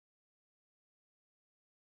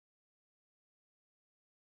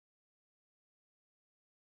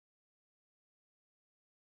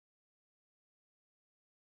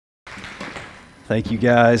Thank you,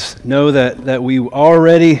 guys. Know that we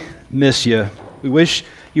already miss you. We wish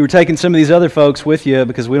you were taking some of these other folks with you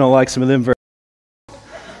because we don't like some of them very much.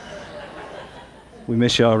 We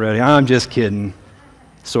miss you already. I'm just kidding.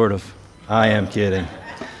 Sort of. I am kidding.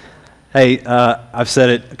 Hey, I've said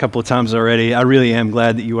it a couple of times already. I really am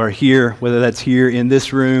glad that you are here, whether that's here in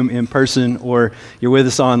this room, in person, or you're with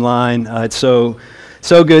us online. It's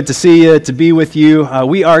so good to see you, to be with you.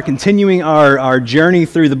 We are continuing our journey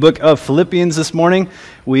through the book of Philippians this morning.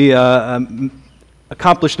 We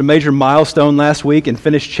accomplished a major milestone last week and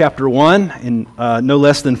finished chapter 1 in no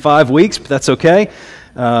less than 5 weeks, but that's okay.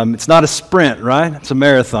 It's not a sprint, right? It's a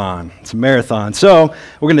marathon. It's a marathon. So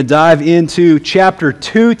we're going to dive into chapter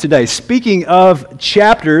 2 today. Speaking of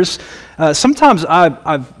chapters, sometimes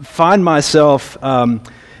I find myself,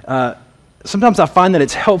 sometimes I find that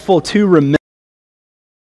it's helpful to remember.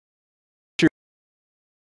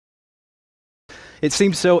 It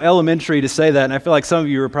seems so elementary to say that, and I feel like some of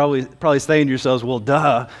you are probably saying to yourselves, well,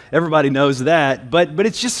 duh, everybody knows that. But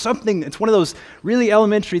it's just something, it's one of those really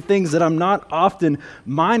elementary things that I'm not often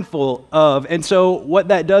mindful of. And so what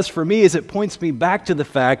that does for me is it points me back to the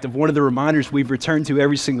fact of one of the reminders we've returned to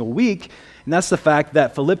every single week, and that's the fact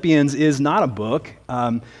that Philippians is not a book.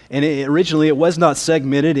 And originally it was not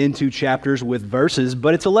segmented into chapters with verses,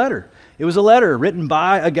 but it's a letter. It was a letter written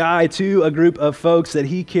by a guy to a group of folks that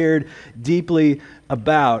he cared deeply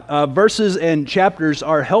about. Verses and chapters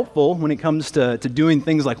are helpful when it comes to doing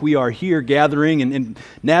things like we are here, gathering and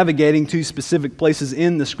navigating to specific places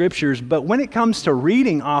in the Scriptures. But when it comes to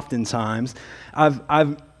reading, oftentimes,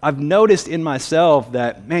 I've noticed in myself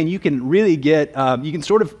that, man, you can really get, you can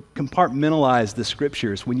sort of compartmentalize the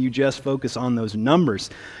Scriptures when you just focus on those numbers.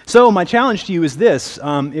 So my challenge to you is this.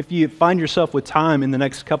 If you find yourself with time in the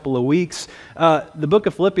next couple of weeks, the book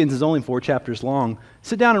of Philippians is only 4 chapters long.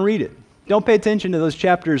 Sit down and read it. Don't pay attention to those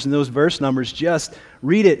chapters and those verse numbers. Just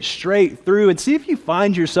read it straight through and see if you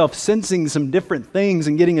find yourself sensing some different things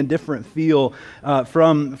and getting a different feel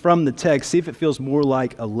from the text. See if it feels more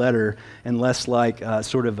like a letter and less like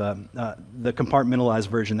sort of the compartmentalized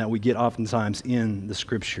version that we get oftentimes in the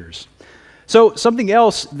Scriptures. So something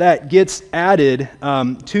else that gets added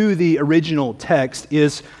to the original text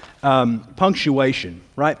is punctuation,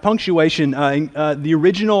 right? Punctuation, the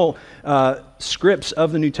original scripts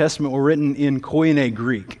of the New Testament were written in Koine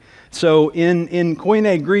Greek. So in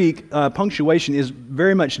Koine Greek, punctuation is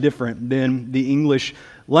very much different than the English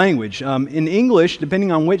language. In English,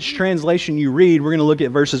 depending on which translation you read, we're going to look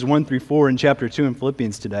at verses 1 through 4 in chapter 2 in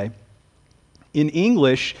Philippians today. In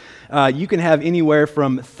English, you can have anywhere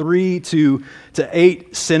from 3 to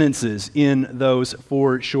 8 sentences in those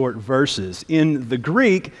 4 short verses. In the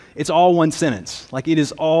Greek, it's all one sentence. Like it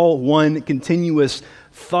is all one continuous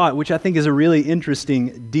thought, which I think is a really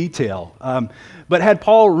interesting detail. But had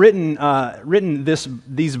Paul written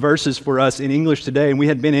these verses for us in English today, and we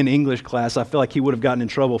had been in English class, I feel like he would have gotten in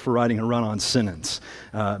trouble for writing a run-on sentence.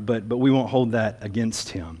 But we won't hold that against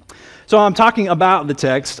him. So I'm talking about the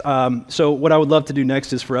text. So what I would love to do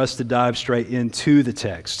next is for us to dive straight into the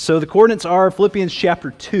text. So the coordinates are Philippians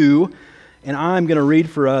chapter 2, and I'm going to read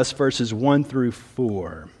for us verses 1 through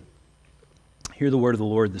 4. Hear the word of the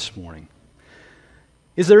Lord this morning.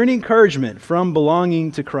 Is there any encouragement from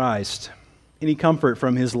belonging to Christ? Any comfort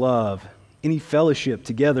from His love? Any fellowship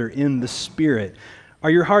together in the Spirit?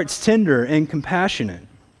 Are your hearts tender and compassionate?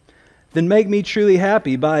 Then make me truly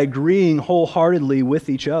happy by agreeing wholeheartedly with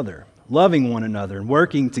each other, loving one another, and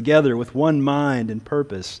working together with one mind and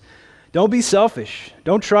purpose. Don't be selfish.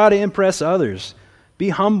 Don't try to impress others. Be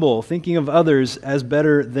humble, thinking of others as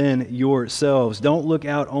better than yourselves. Don't look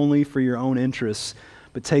out only for your own interests,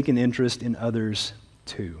 but take an interest in others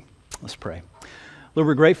too. Let's pray. Lord,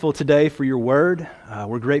 we're grateful today for your word.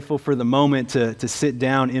 We're grateful for the moment to sit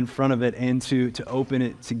down in front of it and to open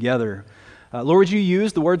it together. Lord, would you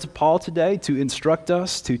use the words of Paul today to instruct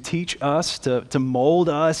us, to teach us, to mold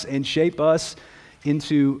us and shape us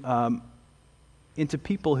into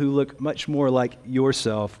people who look much more like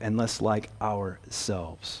yourself and less like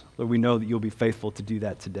ourselves. Lord, we know that you'll be faithful to do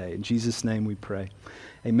that today. In Jesus' name we pray.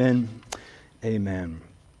 Amen. Amen.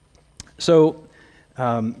 So,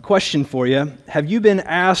 question for you. Have you been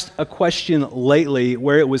asked a question lately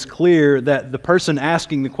where it was clear that the person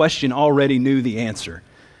asking the question already knew the answer?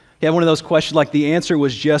 You have one of those questions like the answer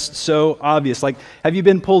was just so obvious. Like, have you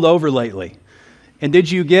been pulled over lately? And did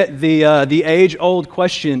you get the age-old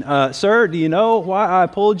question, sir, do you know why I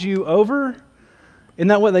pulled you over? Isn't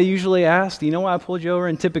that what they usually ask? Do you know why I pulled you over?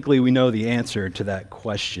 And typically we know the answer to that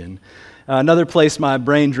question. Another place my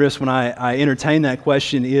brain drifts when I entertain that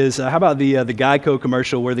question is, how about the Geico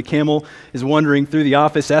commercial where the camel is wandering through the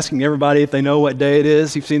office asking everybody if they know what day it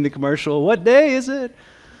is? You've seen the commercial. What day is it?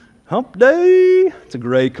 Hump day. It's a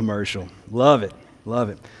great commercial. Love it. Love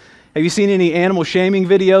it. Have you seen any animal shaming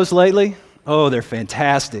videos lately? Oh, they're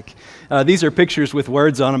fantastic. These are pictures with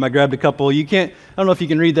words on them. I grabbed a couple. I don't know if you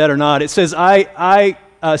can read that or not. It says, I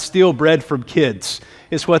steal bread from kids.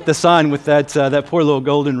 Is what the sign with that poor little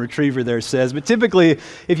golden retriever there says. But typically,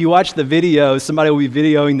 if you watch the video, somebody will be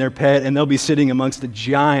videoing their pet, and they'll be sitting amongst a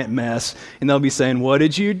giant mess, and they'll be saying, "What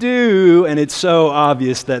did you do?" And it's so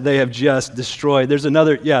obvious that they have just destroyed. There's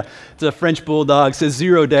another, it's a French bulldog. It says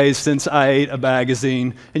 0 days since I ate a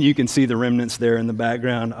magazine, and you can see the remnants there in the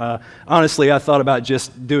background. Honestly, I thought about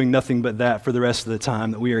just doing nothing but that for the rest of the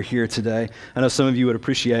time that we are here today. I know some of you would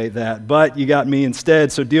appreciate that, but you got me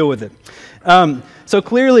instead, so deal with it. So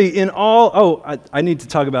clearly in all, I need to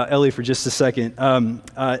talk about Ellie for just a second.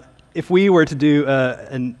 If we were to do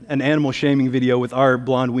an animal shaming video with our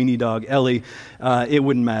blonde weenie dog, Ellie, it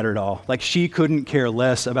wouldn't matter at all. Like, she couldn't care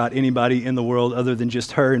less about anybody in the world other than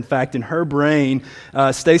just her. In fact, in her brain,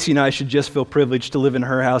 Stacy and I should just feel privileged to live in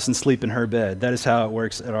her house and sleep in her bed. That is how it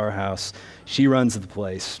works at our house. She runs the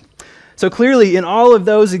place. So clearly, in all of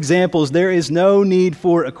those examples, there is no need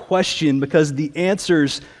for a question because the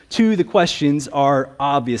answers to the questions are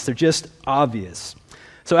obvious. They're just obvious.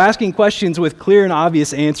 So asking questions with clear and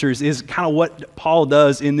obvious answers is kind of what Paul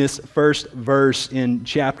does in this first verse in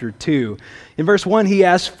chapter 2. In verse 1, he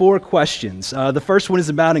asks 4 questions. The first one is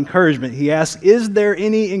about encouragement. He asks, is there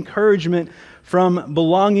any encouragement from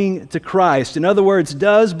belonging to Christ? In other words,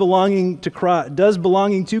 does belonging to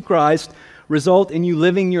Christ result in you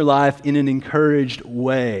living your life in an encouraged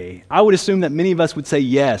way? I would assume that many of us would say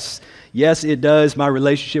yes. Yes, it does. My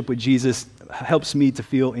relationship with Jesus helps me to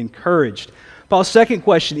feel encouraged. Paul's second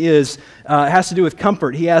question has to do with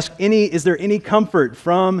comfort. He asks, is there any comfort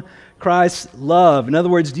from Christ's love? In other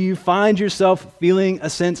words, do you find yourself feeling a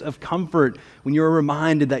sense of comfort when you're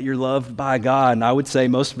reminded that you're loved by God? And I would say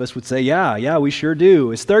most of us would say, yeah, we sure do.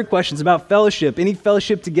 His third question is about fellowship. Any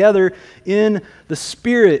fellowship together in the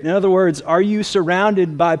Spirit? In other words, are you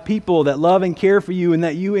surrounded by people that love and care for you and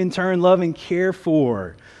that you in turn love and care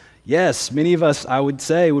for? Yes, many of us, I would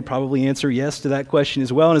say, would probably answer yes to that question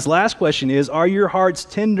as well. And his last question is, are your hearts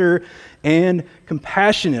tender and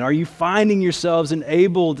compassionate? Are you finding yourselves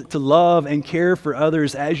enabled to love and care for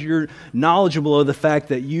others as you're knowledgeable of the fact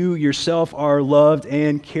that you yourself are loved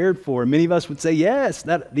and cared for? Many of us would say yes.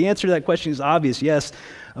 The answer to that question is obvious. Yes,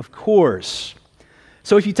 of course.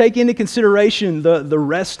 So if you take into consideration the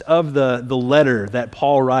rest of the letter that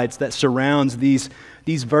Paul writes that surrounds these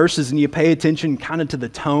verses, and you pay attention kind of to the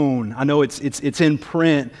tone. I know it's in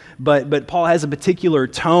print, but Paul has a particular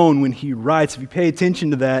tone when he writes. If you pay attention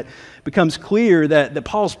to that, it becomes clear that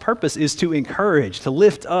Paul's purpose is to encourage, to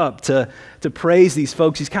lift up, to praise these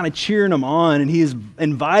folks. He's kind of cheering them on, and he is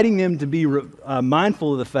inviting them to be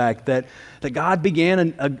mindful of the fact that God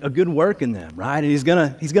began a good work in them, right? And he's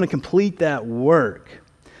gonna complete that work.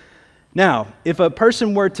 Now, if a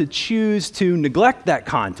person were to choose to neglect that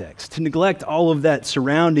context, to neglect all of that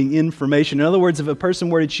surrounding information, in other words, if a person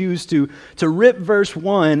were to choose to rip verse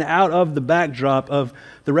 1 out of the backdrop of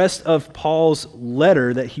the rest of Paul's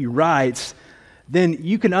letter that he writes, then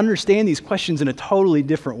you can understand these questions in a totally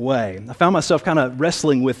different way. I found myself kind of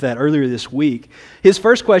wrestling with that earlier this week. His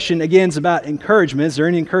first question, again, is about encouragement. Is there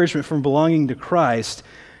any encouragement from belonging to Christ?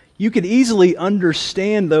 You could easily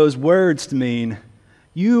understand those words to mean,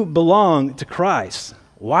 you belong to Christ.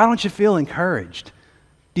 Why don't you feel encouraged?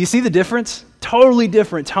 Do you see the difference? Totally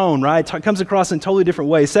different tone, right? It comes across in totally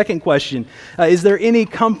different ways. Second question, is there any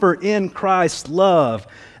comfort in Christ's love?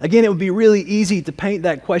 Again, it would be really easy to paint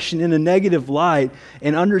that question in a negative light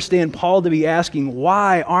and understand Paul to be asking,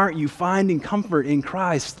 why aren't you finding comfort in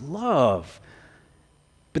Christ's love?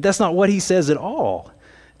 But that's not what he says at all.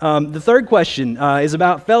 The third question is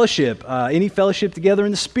about fellowship. Any fellowship together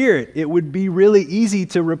in the Spirit? It would be really easy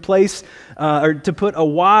to replace or to put a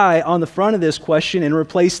why on the front of this question and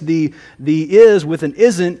replace the is with an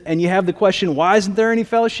isn't, and you have the question, why isn't there any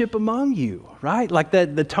fellowship among you? Right? Like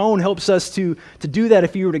that, the tone helps us to do that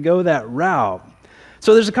if you were to go that route.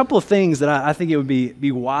 So there's a couple of things that I think it would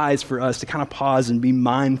be wise for us to kind of pause and be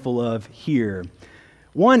mindful of here.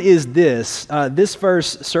 One is this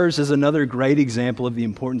verse serves as another great example of the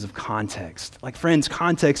importance of context. Like, friends,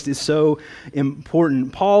 context is so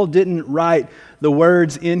important. Paul didn't write the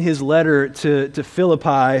words in his letter to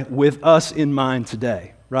Philippi with us in mind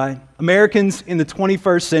today, right? Americans in the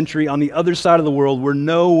 21st century on the other side of the world were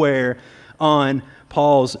nowhere on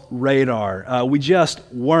Paul's radar. We just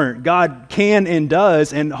weren't. God can and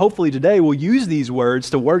does, and hopefully today will use these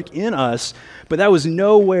words to work in us, but that was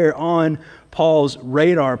nowhere on Paul's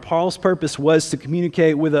radar. Paul's purpose was to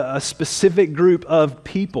communicate with a specific group of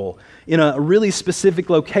people in a really specific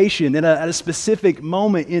location, at a specific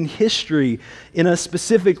moment in history, in a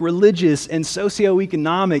specific religious and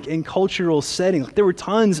socioeconomic and cultural setting. There were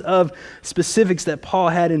tons of specifics that Paul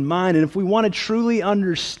had in mind, and if we want to truly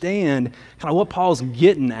understand kind of what Paul's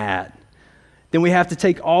getting at, then we have to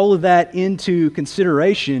take all of that into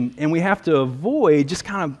consideration, and we have to avoid just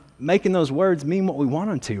kind of making those words mean what we want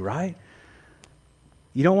them to, right?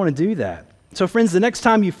 You don't want to do that. So friends, the next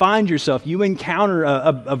time you find yourself, you encounter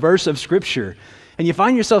a verse of Scripture, and you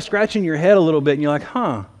find yourself scratching your head a little bit, and you're like,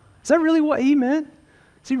 is that really what he meant?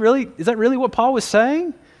 Is that really what Paul was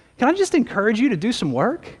saying? Can I just encourage you to do some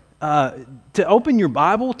work? To open your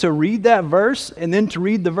Bible, to read that verse, and then to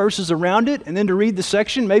read the verses around it, and then to read the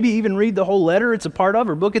section, maybe even read the whole letter it's a part of,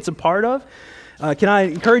 or book it's a part of. Can I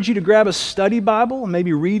encourage you to grab a study Bible and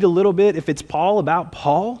maybe read a little bit, if it's Paul, about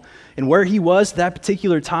Paul and where he was that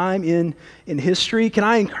particular time in history? Can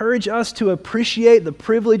I encourage us to appreciate the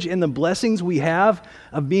privilege and the blessings we have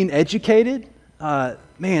of being educated?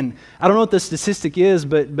 Man, I don't know what the statistic is,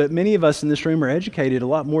 but many of us in this room are educated a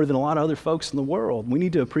lot more than a lot of other folks in the world. We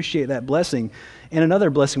need to appreciate that blessing. And another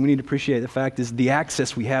blessing we need to appreciate the fact is the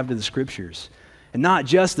access we have to the Scriptures. And not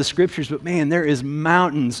just the Scriptures, but man, there is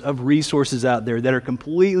mountains of resources out there that are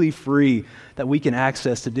completely free that we can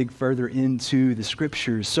access to dig further into the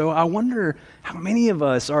Scriptures. So I wonder how many of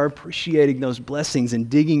us are appreciating those blessings and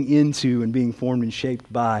digging into and being formed and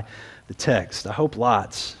shaped by the text. I hope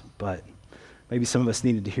lots, but maybe some of us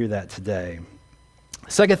needed to hear that today.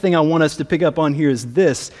 Second thing I want us to pick up on here is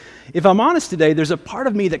this. If I'm honest today, there's a part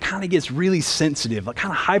of me that kind of gets really sensitive, like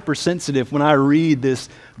kind of hypersensitive when I read this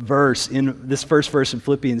verse, in this first verse in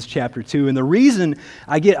Philippians chapter 2. And the reason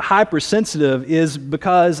I get hypersensitive is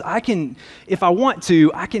because if I want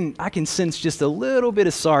to, I can sense just a little bit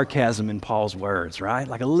of sarcasm in Paul's words, right?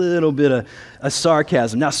 Like a little bit of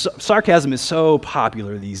sarcasm. Now, sarcasm is so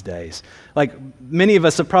popular these days. Like many of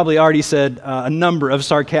us have probably already said a number of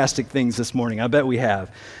sarcastic things this morning. I bet we have.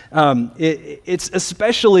 It's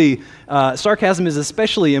especially, sarcasm is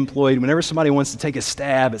especially employed whenever somebody wants to take a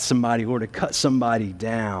stab at somebody or to cut somebody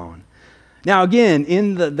down. Now again,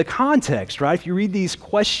 in the context, right? If you read these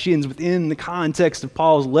questions within the context of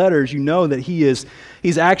Paul's letters, you know that he's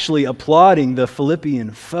actually applauding the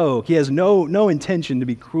Philippian folk. He has no intention to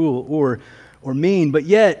be cruel or mean, but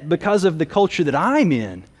yet because of the culture that I'm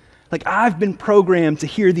in, like I've been programmed to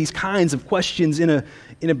hear these kinds of questions in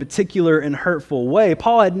a particular and hurtful way.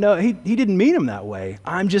 Paul he didn't mean them that way.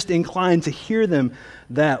 I'm just inclined to hear them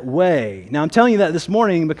that way. Now I'm telling you that this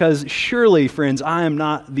morning because surely, friends, I am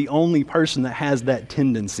not the only person that has that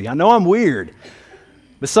tendency. I know I'm weird,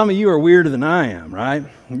 but some of you are weirder than I am, right?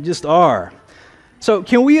 You just are. So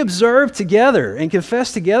can we observe together and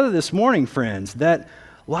confess together this morning, friends, that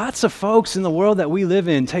lots of folks in the world that we live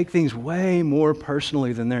in take things way more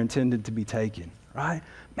personally than they're intended to be taken, right?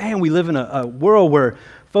 Man, we live in a world where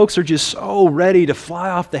folks are just so ready to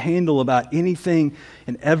fly off the handle about anything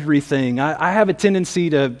and everything. I have a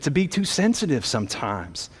tendency to be too sensitive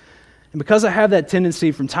sometimes. And because I have that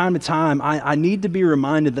tendency from time to time, I need to be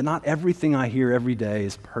reminded that not everything I hear every day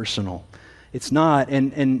is personal. It's not.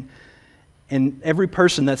 And every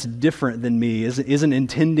person that's different than me isn't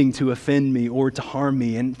intending to offend me or to harm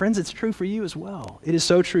me. And friends, it's true for you as well. It is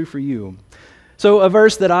so true for you. So a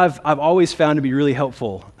verse that I've always found to be really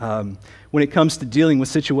helpful when it comes to dealing with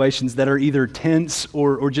situations that are either tense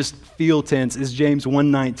or just feel tense is James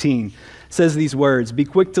 1:19. It says these words, "Be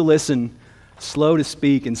quick to listen, slow to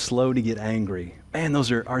speak, and slow to get angry." Man,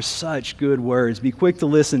 those are such good words. Be quick to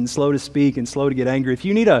listen, slow to speak, and slow to get angry. If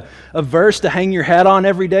you need a verse to hang your hat on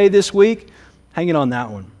every day this week, hang it on that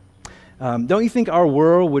one. Don't you think our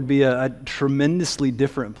world would be a tremendously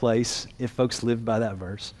different place if folks lived by that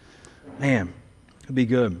verse? Man, it would be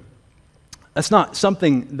good. That's not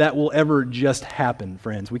something that will ever just happen,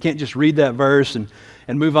 friends. We can't just read that verse and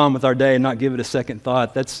move on with our day and not give it a second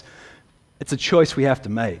thought. It's a choice we have to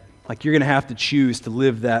make. Like you're going to have to choose to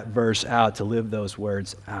live that verse out, to live those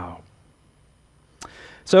words out.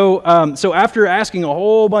 So after asking a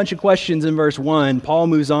whole bunch of questions in verse 1, Paul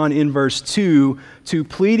moves on in verse 2 to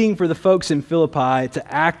pleading for the folks in Philippi to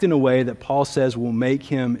act in a way that Paul says will make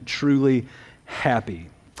him truly happy.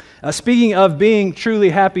 Speaking of being truly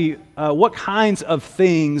happy, what kinds of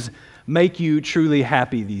things make you truly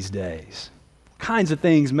happy these days? What kinds of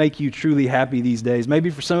things make you truly happy these days? Maybe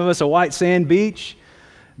for some of us, a white sand beach,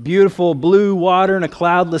 beautiful blue water and a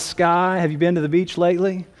cloudless sky. Have you been to the beach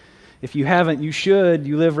lately? If you haven't, you should.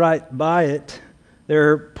 You live right by it.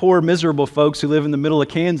 There are poor, miserable folks who live in the middle of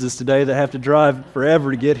Kansas today that have to drive forever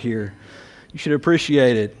to get here. You should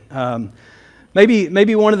appreciate it.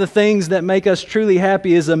 Maybe one of the things that make us truly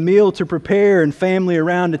happy is a meal to prepare and family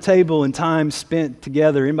around a table and time spent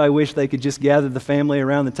together. Anybody wish they could just gather the family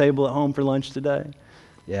around the table at home for lunch today?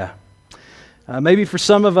 Yeah. Maybe for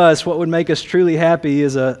some of us, what would make us truly happy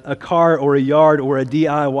is a car or a yard or a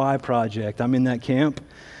DIY project. I'm in that camp.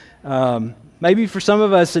 Maybe for some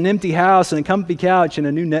of us, an empty house and a comfy couch and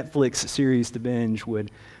a new Netflix series to binge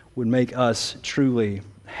would make us truly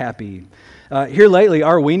happy. Here lately,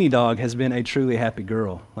 our weenie dog has been a truly happy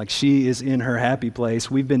girl. Like, she is in her happy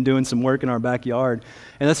place. We've been doing some work in our backyard,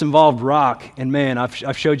 and that's involved rock. And man,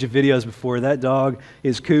 I've showed you videos before. That dog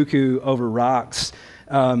is cuckoo over rocks.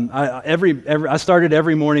 I started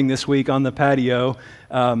every morning this week on the patio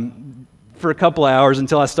for a couple of hours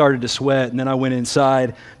until I started to sweat, and then I went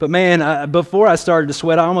inside. But man, before I started to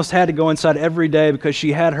sweat, I almost had to go inside every day because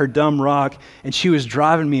she had her dumb rock, and she was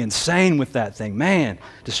driving me insane with that thing. Man,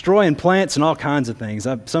 destroying plants and all kinds of things.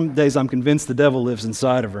 Some days I'm convinced the devil lives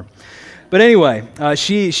inside of her. But anyway,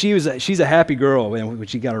 she's a happy girl when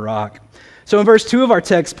she got a rock. So in verse 2 of our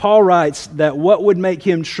text, Paul writes that what would make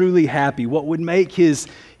him truly happy, what would make his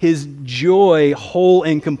joy whole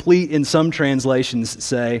and complete, in some translations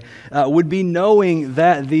say, would be knowing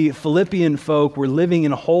that the Philippian folk were living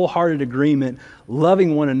in a wholehearted agreement,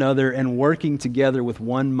 loving one another, and working together with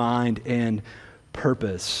one mind and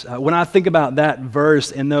purpose. When I think about that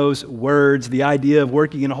verse and those words, the idea of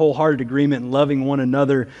working in a wholehearted agreement and loving one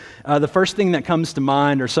another, the first thing that comes to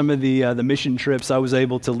mind are some of the mission trips I was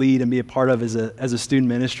able to lead and be a part of as a student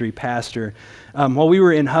ministry pastor. While we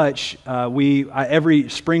were in Hutch, every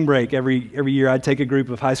spring break, every year, I'd take a group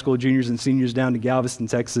of high school juniors and seniors down to Galveston,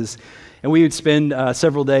 Texas, and we would spend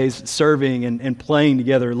several days serving and playing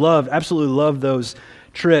together. Absolutely loved those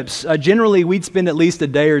trips. Generally, we'd spend at least a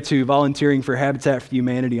day or two volunteering for Habitat for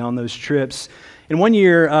Humanity on those trips. And one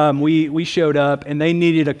year, we showed up, and they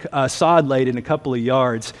needed a sod laid in a couple of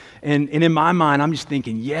yards. And in my mind, I'm just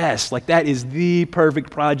thinking, yes, like that is the perfect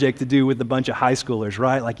project to do with a bunch of high schoolers,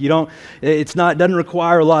 right? Like doesn't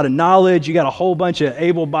require a lot of knowledge. You got a whole bunch of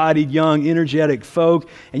able-bodied, young, energetic folk,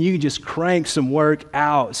 and you can just crank some work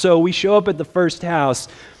out. So we show up at the first house,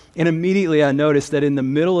 and immediately I noticed that in the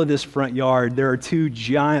middle of this front yard, there are two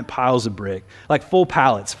giant piles of brick, like full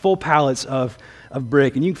pallets of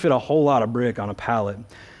brick, and you can fit a whole lot of brick on a pallet.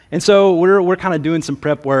 And so we're kind of doing some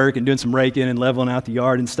prep work and doing some raking and leveling out the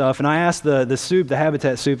yard and stuff. And I asked the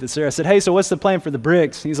Habitat soup that's there, I said, hey, so what's the plan for the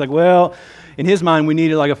bricks? And he's like, well, in his mind, we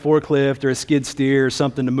needed like a forklift or a skid steer or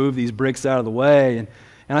something to move these bricks out of the way.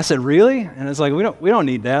 And I said, really? And it's like, we don't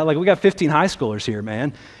need that. Like, we got 15 high schoolers here,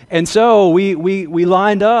 man. And so we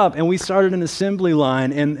lined up and we started an assembly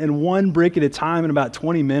line, and one brick at a time in about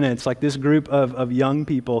 20 minutes, like this group of young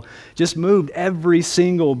people just moved every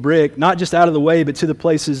single brick, not just out of the way, but to the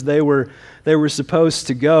places they were supposed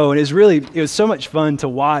to go. And it was so much fun to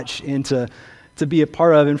watch and to be a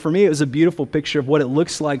part of. And for me, it was a beautiful picture of what it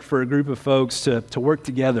looks like for a group of folks to work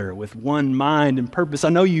together with one mind and purpose. I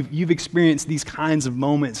know you've experienced these kinds of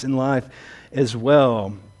moments in life as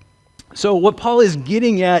well. So what Paul is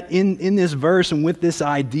getting at in this verse and with this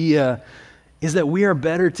idea is that we are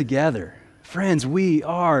better together. Friends, we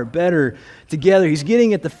are better together. He's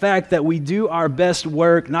getting at the fact that we do our best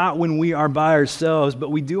work not when we are by ourselves,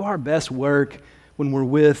 but we do our best work when we're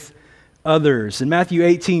with others. In Matthew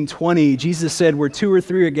 18:20, Jesus said, where 2 or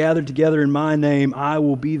 3 are gathered together in my name, I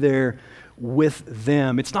will be there with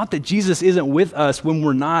them. It's not that Jesus isn't with us when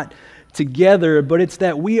we're not together, but it's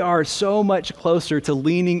that we are so much closer to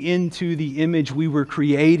leaning into the image we were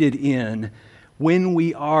created in when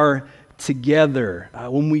we are together,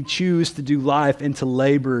 when we choose to do life and to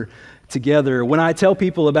labor together. When I tell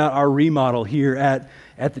people about our remodel here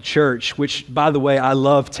at the church, which, by the way, I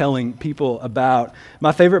love telling people about,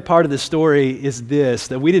 my favorite part of the story is this,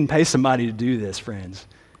 that we didn't pay somebody to do this, friends.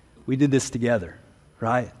 We did this together.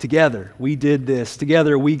 Right? Together, we did this.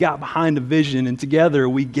 Together, we got behind a vision, and together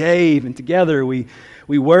we gave, and together we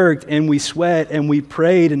worked, and we sweat, and we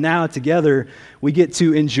prayed, and now together we get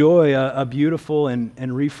to enjoy a beautiful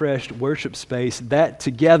and refreshed worship space that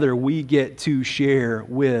together we get to share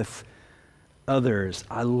with others.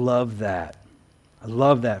 I love that. I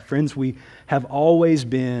love that. Friends, we have always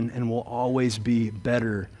been and will always be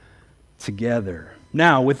better together.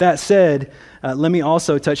 Now, with that said, let me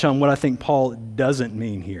also touch on what I think Paul doesn't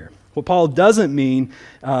mean here. What Paul doesn't mean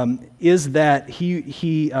is that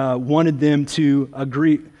he wanted them to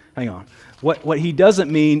agree. hang on. What he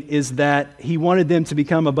doesn't mean is that he wanted them to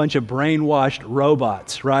become a bunch of brainwashed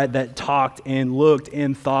robots, right? That talked and looked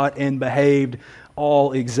and thought and behaved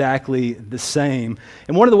all exactly the same.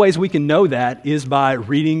 And one of the ways we can know that is by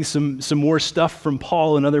reading some more stuff from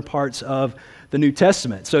Paul in other parts of the New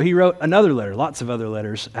Testament. So he wrote another letter, lots of other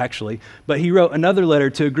letters actually, but he wrote another letter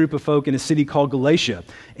to a group of folk in a city called Galatia.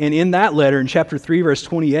 And in that letter, in chapter 3, verse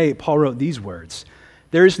 28, Paul wrote these words,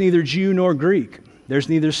 "There is neither Jew nor Greek, there's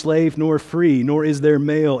neither slave nor free, nor is there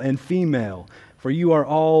male and female, for you are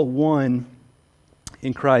all one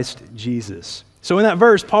in Christ Jesus." So in that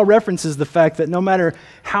verse, Paul references the fact that no matter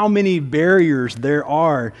how many barriers there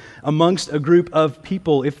are amongst a group of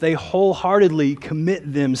people, if they wholeheartedly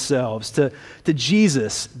commit themselves to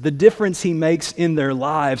Jesus, the difference he makes in their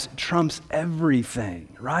lives trumps everything,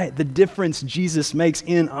 right? The difference Jesus makes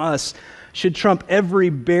in us should trump every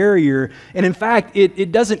barrier. And in fact,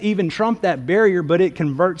 it doesn't even trump that barrier, but it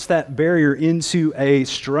converts that barrier into a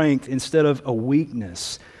strength instead of a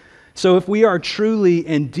weakness. So if we are truly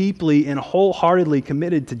and deeply and wholeheartedly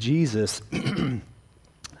committed to Jesus, then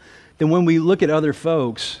when we look at other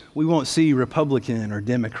folks, we won't see Republican or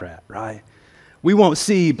Democrat, right? We won't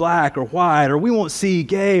see black or white, or we won't see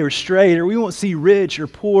gay or straight, or we won't see rich or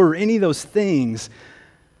poor, or any of those things.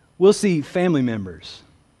 We'll see family members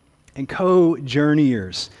and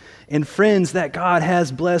co-journeyers and friends that God has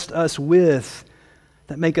blessed us with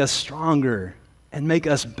that make us stronger and make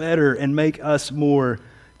us better and make us more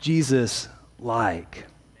Jesus-like.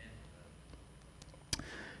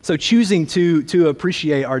 So choosing to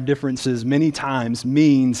appreciate our differences many times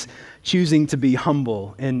means choosing to be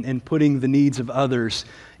humble and putting the needs of others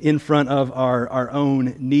in front of our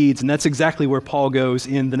own needs. And that's exactly where Paul goes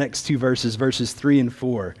in the next two verses, verses 3 and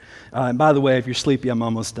 4. And by the way, if you're sleepy, I'm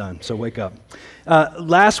almost done, so wake up.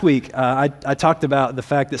 Last week, I talked about the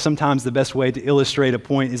fact that sometimes the best way to illustrate a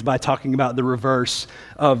point is by talking about the reverse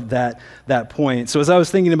of that point. So as I was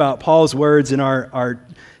thinking about Paul's words in our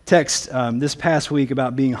text this past week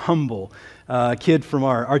about being humble, a kid from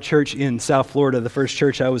our church in South Florida, the first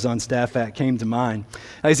church I was on staff at, came to mind.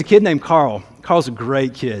 He's a kid named Carl. Carl's a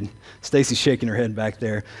great kid. Stacy's shaking her head back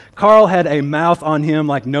there. Carl had a mouth on him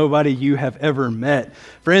like nobody you have ever met.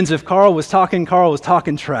 Friends, if Carl was talking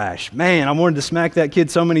trash. Man, I wanted to smack that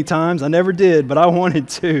kid so many times. I never did, but I wanted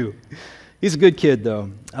to. He's a good kid,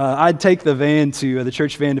 though. I'd take the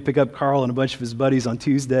church van to pick up Carl and a bunch of his buddies on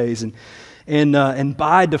Tuesdays, and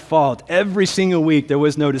by default, every single week, there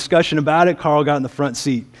was no discussion about it. Carl got in the front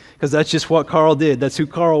seat because that's just what Carl did. That's who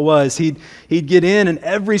Carl was. He'd get in, and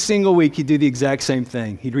every single week, he'd do the exact same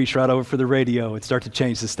thing. He'd reach right over for the radio and start to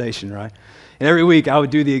change the station, right? And every week, I would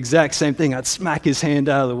do the exact same thing. I'd smack his hand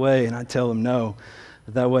out of the way, and I'd tell him no,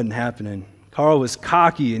 that wasn't happening. Carl was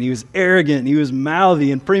cocky, and he was arrogant, and he was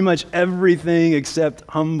mouthy, and pretty much everything except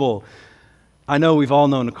humble. I know we've all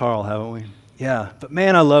known a Carl, haven't we? Yeah, but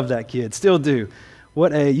man, I love that kid. Still do.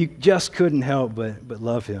 You just couldn't help but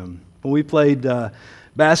love him. When we played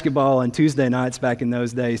basketball on Tuesday nights back in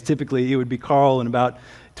those days, typically it would be Carl and about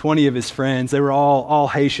 20 of his friends. They were all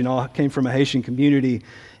Haitian, all came from a Haitian community.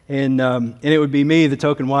 And it would be me, the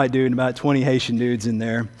token white dude, and about 20 Haitian dudes in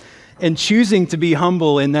there. And choosing to be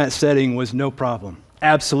humble in that setting was no problem.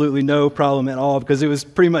 Absolutely no problem at all, because it was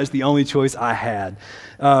pretty much the only choice I had.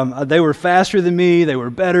 They were faster than me, they were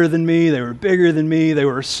better than me, they were bigger than me, they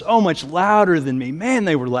were so much louder than me. Man,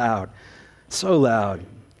 they were loud. So loud.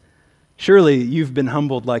 Surely you've been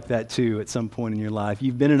humbled like that too at some point in your life.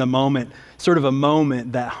 You've been in a moment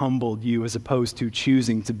that humbled you, as opposed to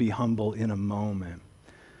choosing to be humble in a moment.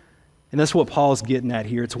 And that's what Paul's getting at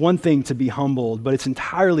here. It's one thing to be humbled, but it's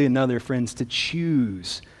entirely another, friends, to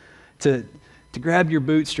choose to grab your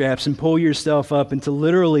bootstraps and pull yourself up and to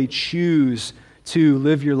literally choose to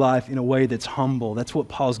live your life in a way that's humble. That's what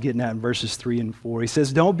Paul's getting at in verses 3 and 4. He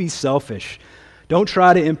says, don't be selfish. Don't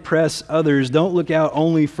try to impress others. Don't look out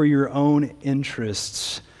only for your own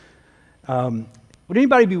interests. Would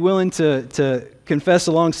anybody be willing to confess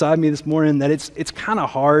alongside me this morning that it's kind of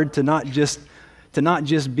hard to not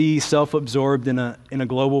just be self-absorbed in a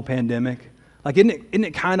global pandemic? Like, isn't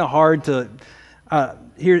it kind of hard to...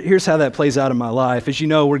 Here's how that plays out in my life. As you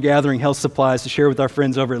know, we're gathering health supplies to share with our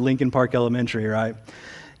friends over at Lincoln Park Elementary, right?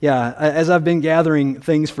 Yeah, as I've been gathering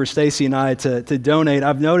things for Stacy and I to donate,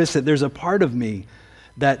 I've noticed that there's a part of me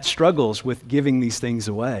that struggles with giving these things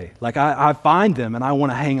away. Like, I find them and I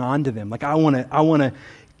want to hang on to them. Like, I want to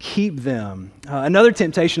keep them. Another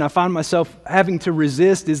temptation I find myself having to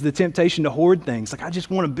resist is the temptation to hoard things. Like, I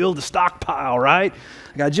just want to build a stockpile, right?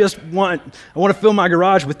 Like, I want to fill my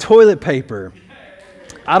garage with toilet paper.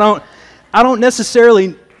 I don't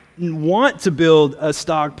necessarily want to build a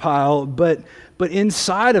stockpile, but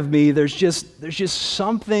inside of me, there's just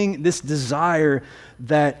something, this desire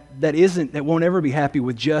that won't ever be happy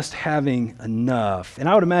with just having enough. And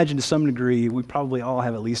I would imagine to some degree, we probably all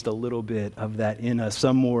have at least a little bit of that in us,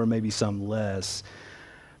 some more, maybe some less.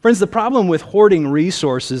 Friends, the problem with hoarding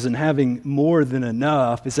resources and having more than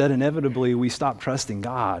enough is that inevitably we stop trusting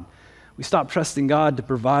God. We stop trusting God to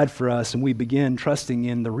provide for us, and we begin trusting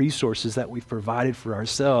in the resources that we've provided for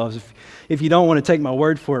ourselves. If you don't want to take my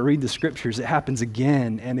word for it, read the scriptures. It happens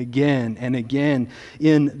again and again and again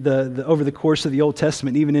in over the course of the Old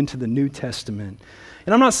Testament, even into the New Testament.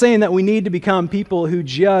 And I'm not saying that we need to become people who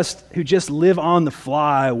just live on the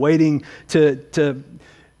fly, waiting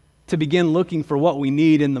to begin looking for what we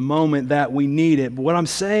need in the moment that we need it. But what I'm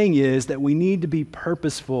saying is that we need to be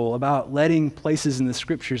purposeful about letting places in the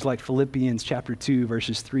scriptures like Philippians chapter 2,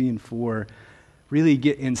 verses 3 and 4, really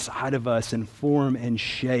get inside of us and form and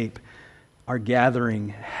shape our gathering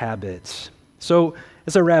habits. So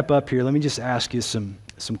as I wrap up here, let me just ask you some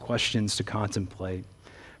questions to contemplate.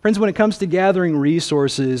 Friends, when it comes to gathering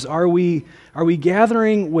resources, are we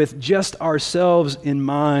gathering with just ourselves in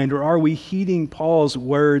mind, or are we heeding Paul's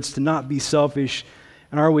words to not be selfish,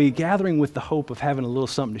 and are we gathering with the hope of having a little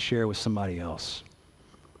something to share with somebody else?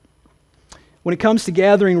 When it comes to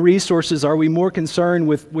gathering resources, are we more concerned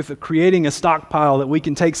with creating a stockpile that we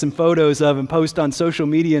can take some photos of and post on social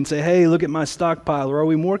media and say, hey, look at my stockpile, or are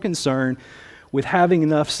we more concerned with having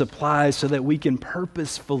enough supplies so that we can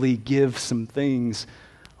purposefully give some things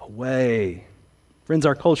away? Friends,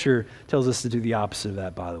 our culture tells us to do the opposite of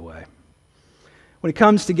that, by the way. When it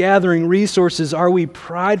comes to gathering resources, are we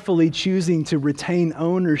pridefully choosing to retain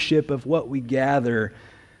ownership of what we gather,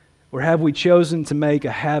 or have we chosen to make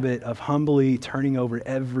a habit of humbly turning over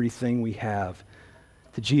everything we have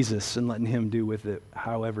to Jesus and letting Him do with it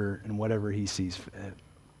however and whatever He sees fit?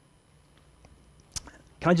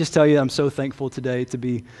 Can I just tell you, I'm so thankful today to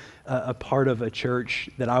be a part of a church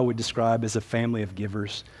that I would describe as a family of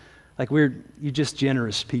givers. Like you're just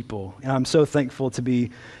generous people. And I'm so thankful to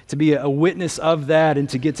be a witness of that and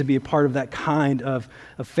to get to be a part of that kind of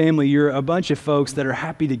family. You're a bunch of folks that are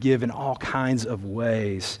happy to give in all kinds of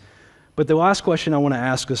ways. But the last question I want to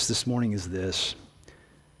ask us this morning is this.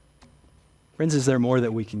 Friends, is there more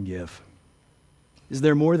that we can give? Is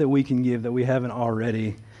there more that we can give that we haven't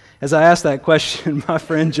already? As I ask that question, my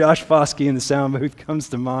friend Josh Foskey in the sound booth comes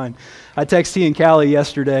to mind. I texted he and Callie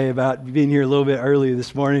yesterday about being here a little bit earlier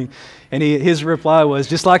this morning, and his reply was,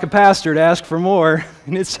 just like a pastor, to ask for more.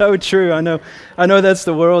 And it's so true. I know that's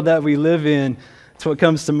the world that we live in. That's what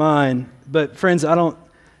comes to mind. But friends, I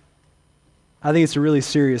think it's a really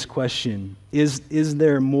serious question. Is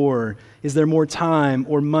there more? Is there more time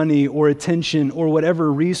or money or attention or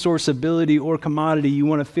whatever resource, ability, or commodity you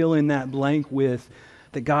want to fill in that blank with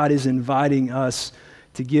that God is inviting us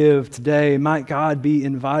to give today? Might God be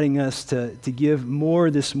inviting us to give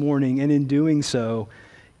more this morning, and in doing so,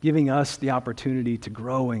 giving us the opportunity to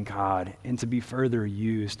grow in God and to be further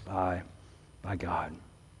used by God.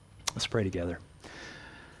 Let's pray together.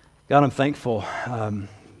 God, I'm thankful. I'm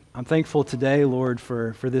thankful today, Lord,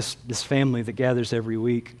 for this family that gathers every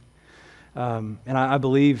week. And I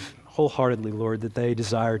believe wholeheartedly, Lord, that they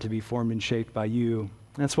desire to be formed and shaped by you.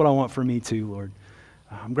 And that's what I want for me too, Lord.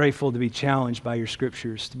 I'm grateful to be challenged by your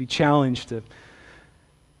scriptures, to be challenged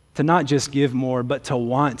to not just give more, but to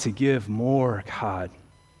want to give more, God.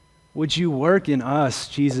 Would you work in us,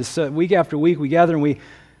 Jesus? So week after week we gather and a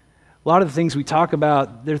lot of the things we talk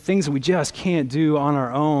about, they're things that we just can't do on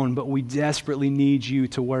our own, but we desperately need you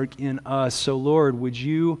to work in us. So Lord, would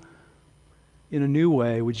you, in a new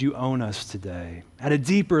way, would you own us today? At a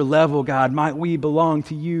deeper level, God, might we belong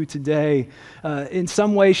to you today? In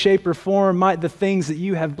some way, shape, or form, might the things that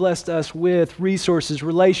you have blessed us with, resources,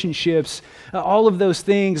 relationships, all of those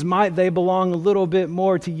things, might they belong a little bit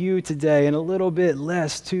more to you today and a little bit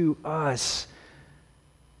less to us?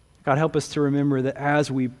 God, help us to remember that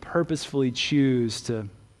as we purposefully choose to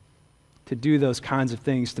do those kinds of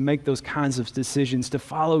things, to make those kinds of decisions, to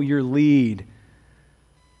follow your lead,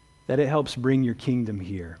 that it helps bring your kingdom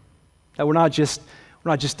here. That we're not just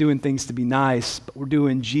doing things to be nice, but we're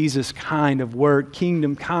doing Jesus kind of work,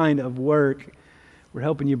 kingdom kind of work. We're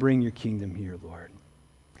helping you bring your kingdom here, Lord.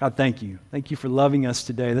 God, thank you. Thank you for loving us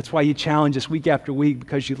today. That's why you challenge us week after week,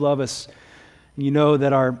 because you love us. And you know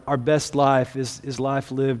that our best life is life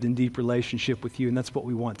lived in deep relationship with you, and that's what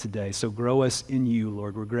we want today. So grow us in you,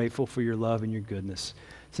 Lord. We're grateful for your love and your goodness.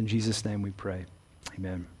 It's in Jesus' name we pray.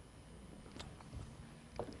 Amen.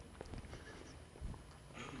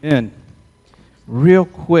 And real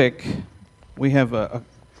quick, we have a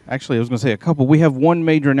Actually, I was going to say a couple. We have one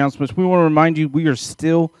major announcement. We want to remind you we are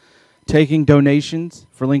still taking donations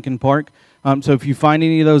for Lincoln Park. So if you find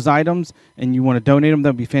any of those items and you want to donate them, that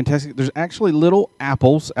would be fantastic. There's actually little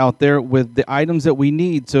apples out there with the items that we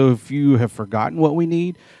need. So if you have forgotten what we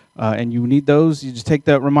need and you need those, you just take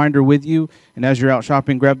that reminder with you. And as you're out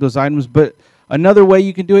shopping, grab those items. But another way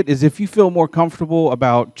you can do it is if you feel more comfortable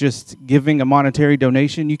about just giving a monetary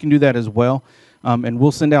donation, you can do that as well. And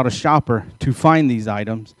we'll send out a shopper to find these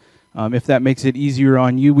items. If that makes it easier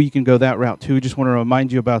on you, we can go that route too. Just want to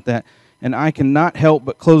remind you about that. And I cannot help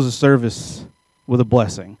but close the service with a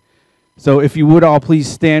blessing. So if you would all please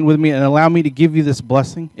stand with me and allow me to give you this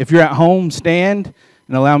blessing. If you're at home, stand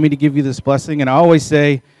and allow me to give you this blessing. And I always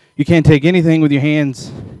say, you can't take anything with your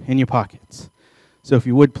hands in your pockets. So if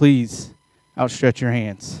you would please outstretch your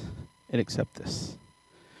hands and accept this.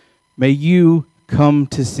 May you come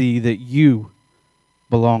to see that you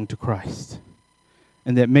belong to Christ.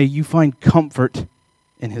 And that may you find comfort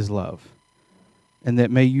in His love. And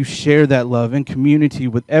that may you share that love in community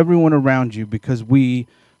with everyone around you because we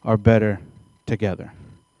are better together.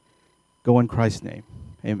 Go in Christ's name.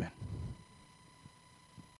 Amen.